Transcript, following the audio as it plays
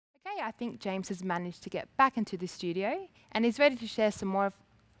Okay, I think James has managed to get back into the studio and is ready to share some more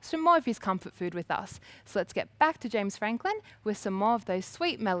of his comfort food with us. So let's get back to James Franklin with some more of those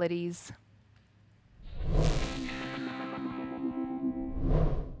sweet melodies.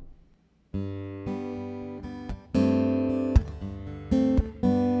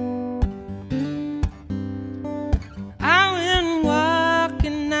 I went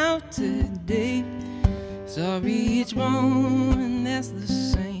walking out today, saw each one that's the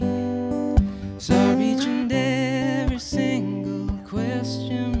same, saw each and every single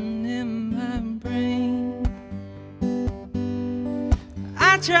question in my brain.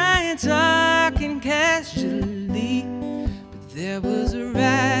 I tried talking casually, but there was a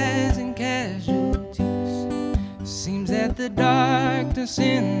rise in casualties. Seems that the darkness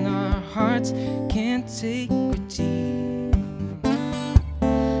in our hearts can't take critique.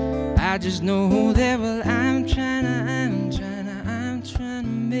 I just know that, well, I'm trying to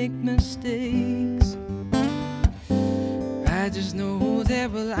make mistakes. I just know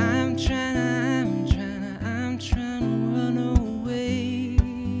that, well, I'm trying to run away.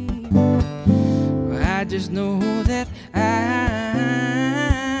 I just know that I'm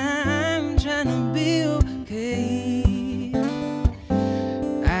trying to be okay.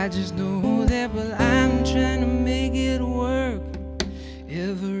 I just know that, well, I'm trying to make it work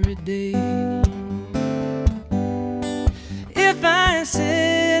every day. If I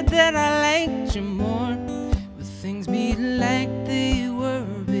said that I liked you more, would things be like they were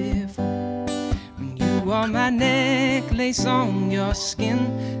before? When you wore my necklace on your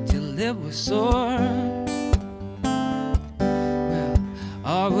skin till it was sore. Well,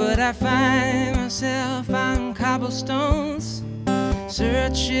 or would I find myself on cobblestones,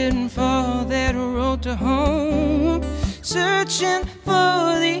 searching for that road to home, searching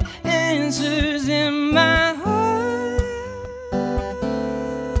for the answers in my heart?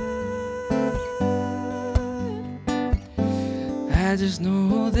 I just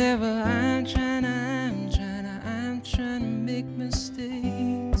know that, well, I'm trying to make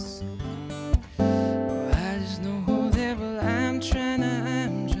mistakes. I just know that, well, I'm trying to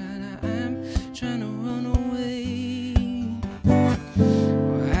run away.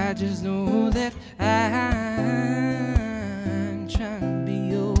 I just know that I'm trying to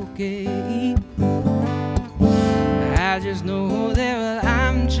be okay. I just know that, well,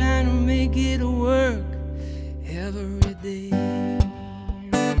 I'm trying to make it work every day.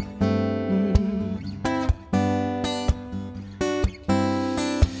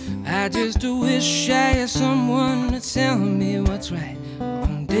 I just wish I had someone to tell me what's right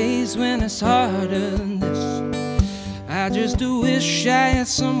on days when it's harder than this. I just wish I had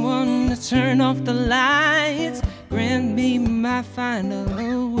someone to turn off the lights, grant me my final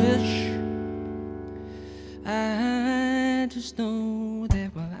wish. I just know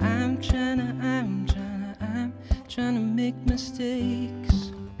that, well, I'm trying to make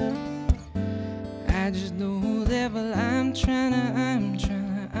mistakes. I just know that, well, I'm trying to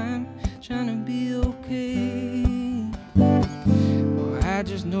be okay. Well, I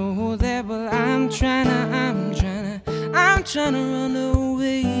just know that, well, I'm trying to run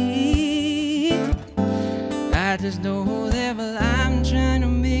away. I just know that, well, I'm trying to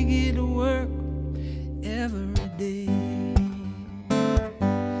make it work every day.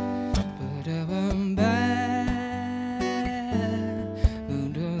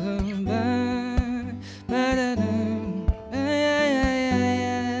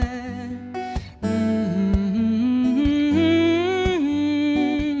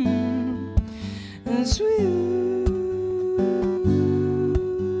 Sweet.